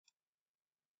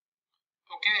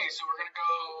Okay, so we're going to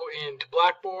go into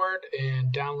Blackboard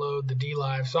and download the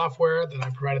DLive software that I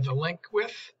provided the link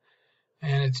with.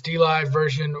 And it's DLive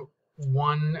version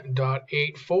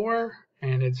 1.84,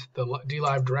 and it's the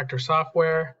DLive Director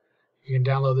software. You can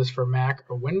download this for Mac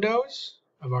or Windows.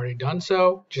 I've already done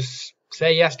so. Just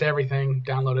say yes to everything,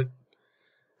 download it.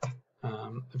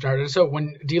 So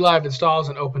when DLive installs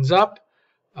and opens up,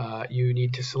 you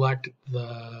need to select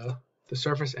the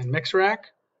Surface and mix rack.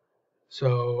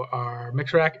 So our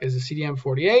mix rack is a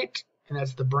CDM48, and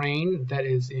that's the brain that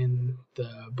is in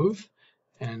the booth.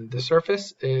 And the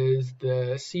Surface is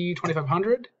the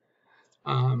C2500.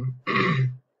 And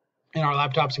our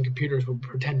laptops and computers will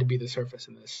pretend to be the Surface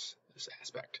in this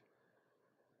aspect.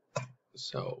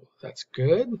 So that's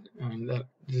good. And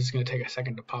this is going to take a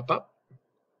second to pop up.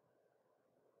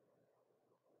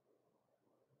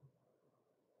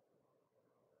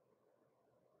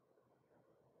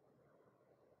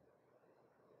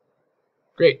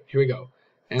 Great, here we go.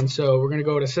 And so we're going to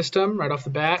go to System right off the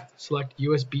bat, select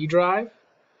USB drive.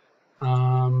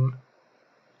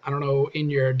 I don't know,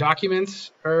 in your documents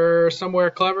or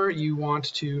somewhere clever, you want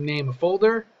to name a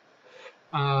folder,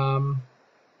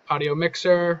 audio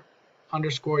mixer,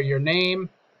 underscore your name,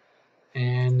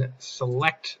 and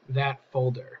select that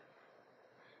folder.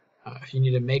 If you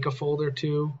need to make a folder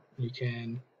too, you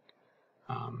can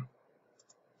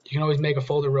always make a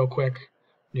folder real quick,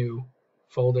 new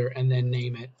folder, and then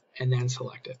name it, and then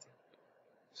select it.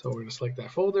 So we're going to select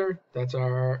that folder. That's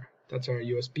our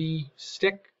USB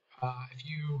stick. If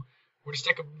you were to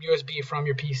stick a USB from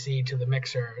your PC to the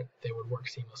mixer, they would work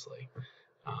seamlessly.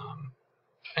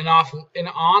 In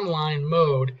online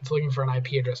mode, it's looking for an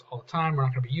IP address all the time. We're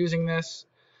not going to be using this.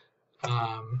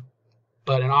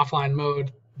 But in offline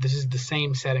mode, this is the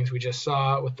same settings we just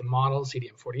saw with the model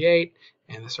CDM48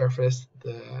 and the Surface,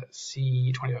 the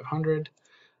C2500.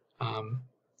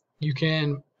 You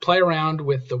can play around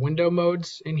with the window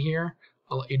modes in here.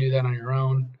 I'll let you do that on your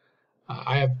own.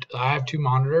 I have two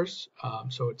monitors,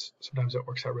 so sometimes it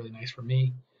works out really nice for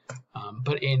me.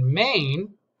 But in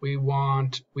main, we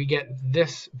get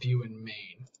this view in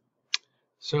main.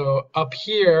 So up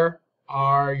here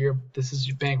are this is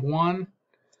your bank 1.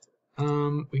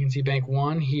 We can see bank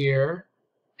 1 here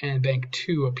and bank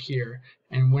 2 up here.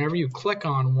 And whenever you click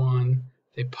on one,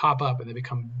 they pop up and they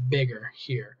become bigger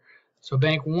here. So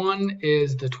bank 1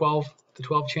 is the 12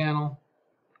 channel,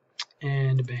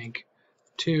 and bank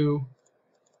 2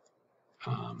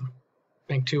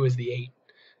 is the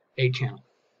 8 channel.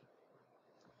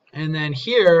 And then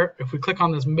here, if we click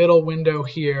on this middle window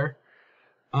here,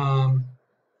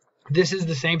 this is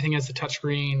the same thing as the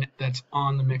touchscreen that's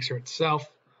on the mixer itself.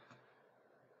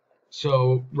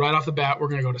 So right off the bat, we're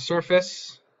going to go to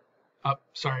Surface. Right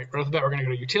off the bat, we're going to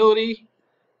go to Utility,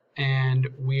 and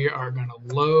we are going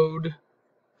to load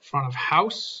front of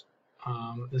house.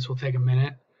 This will take a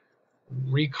minute.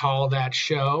 Recall that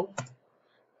show.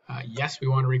 Yes, we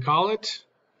want to recall it.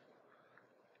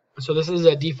 So this is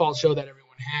a default show that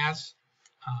everyone has.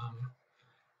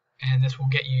 And this will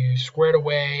get you squared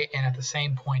away and at the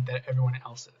same point that everyone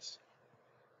else is.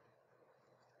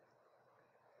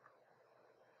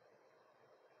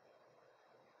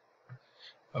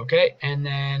 Okay, and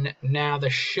then now the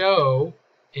show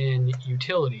in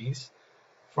Utilities,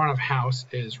 front of house,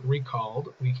 is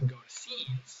recalled. We can go to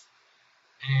Scenes,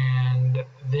 and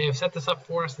they have set this up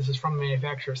for us. This is from the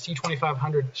manufacturer,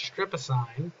 C2500 strip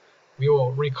assign. We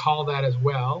will recall that as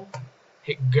well.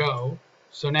 Hit go.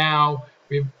 So now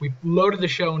we've loaded the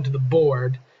show into the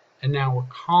board, and now we're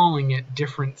calling it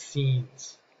different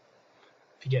scenes,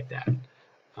 if you get that.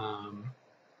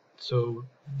 So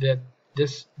that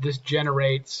this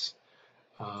generates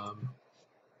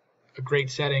a great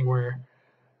setting where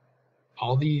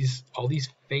all these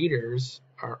faders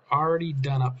are already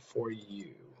done up for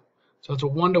you. So it's a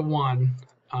 1-to-1,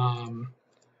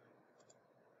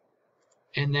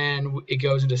 and then it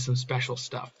goes into some special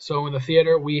stuff. So in the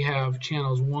theater, we have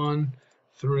channels 1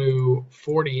 through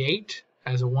 48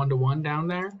 as a 1-to-1 down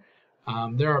there.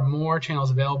 There are more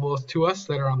channels available to us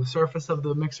that are on the surface of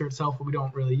the mixer itself that we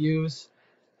don't really use.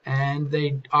 And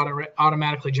they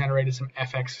automatically generated some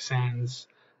FX sends,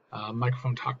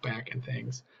 microphone talkback, and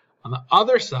things. On the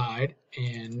other side,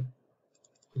 in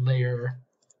layer,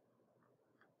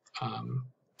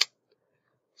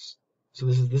 so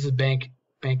this is bank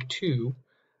 2.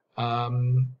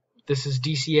 This is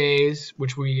DCAs,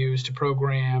 which we use to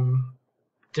program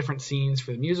different scenes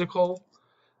for the musical.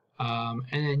 And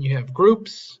then you have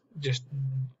groups, just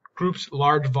groups,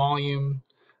 large volume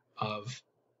of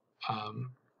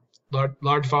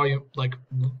large volume, like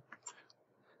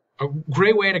a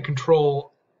great way to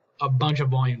control a bunch of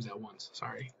volumes at once.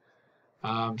 Sorry.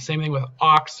 Same thing with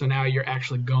aux, so now you're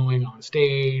actually going on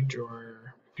stage,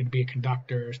 or going to be a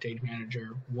conductor, stage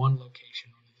manager, one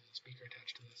location, there's a speaker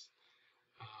attached to this.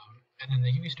 And then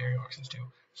they give you stereo auxes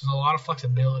too. So there's a lot of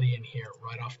flexibility in here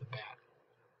right off the bat.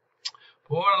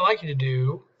 But what I'd like you to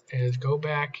do is go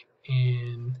back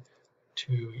in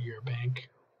to your bank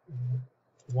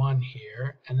 1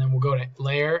 here, and then we'll go to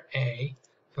layer A.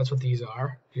 That's what these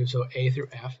are. So A through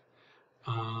F.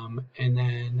 And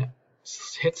then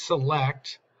hit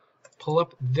select, pull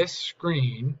up this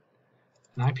screen,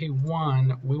 and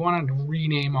IP1, we want to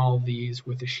rename all of these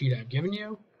with the sheet I've given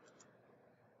you.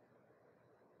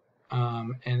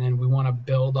 And then we want to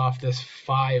build off this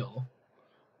file,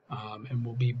 and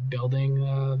we'll be building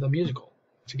the musical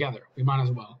together. We might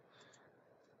as well.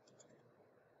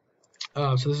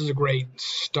 So this is a great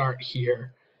start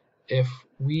here. If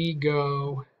we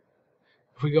go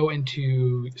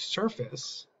into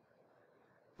Surface,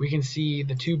 we can see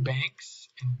the 2 banks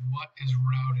and what is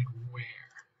routed where.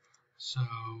 So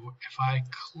if I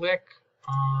click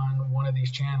on one of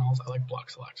these channels, I like block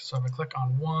select. So if I click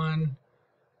on 1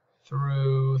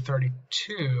 through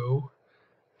 32,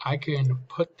 I can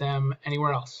put them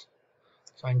anywhere else.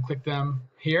 So I can click them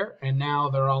here, and now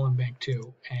they're all in bank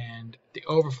 2, and the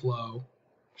overflow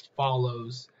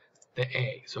follows the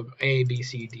A. So A, B,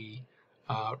 C, D,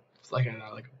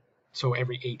 so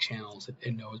every 8 channels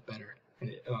it knows better, and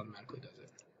it automatically does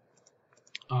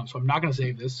it. So I'm not going to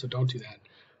save this, so don't do that.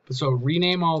 But so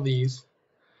rename all these.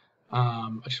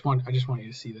 I just want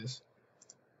you to see this.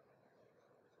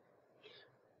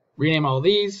 Rename all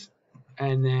these,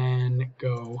 and then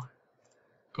go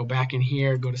back in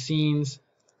here, go to scenes,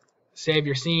 save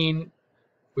your scene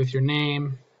with your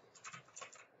name.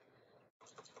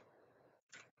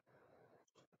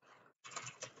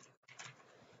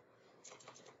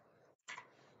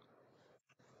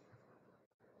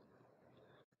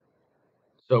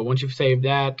 So once you've saved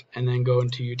that, and then go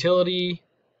into utility,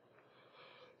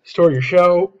 store your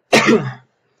show.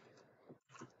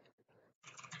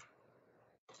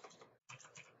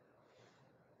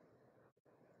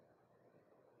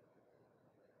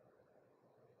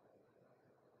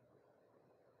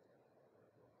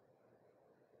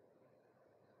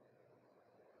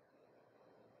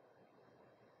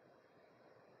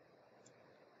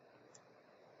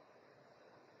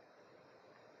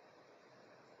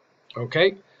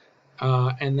 Okay,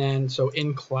 and then so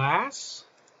in class,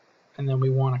 and then we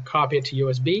want to copy it to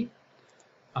USB.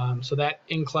 So that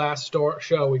in-class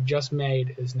show we just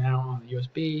made is now on the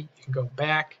USB. You can go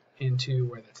back into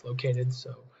where that's located.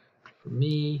 So for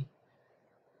me,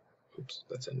 oops,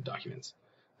 that's in documents.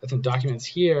 That's in documents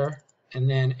here. And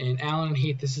then in Allen and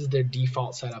Heath, this is their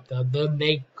default setup.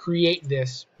 They create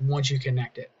this once you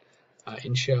connect it.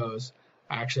 In shows,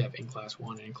 I actually have in class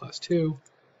 1 and in class 2.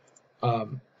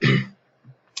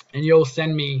 And you'll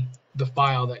send me the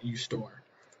file that you store.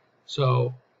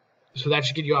 So that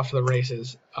should get you off to the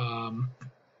races.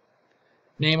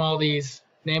 Name all these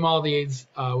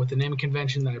with the naming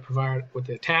convention that I provide with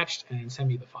the attached, and send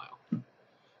me the file.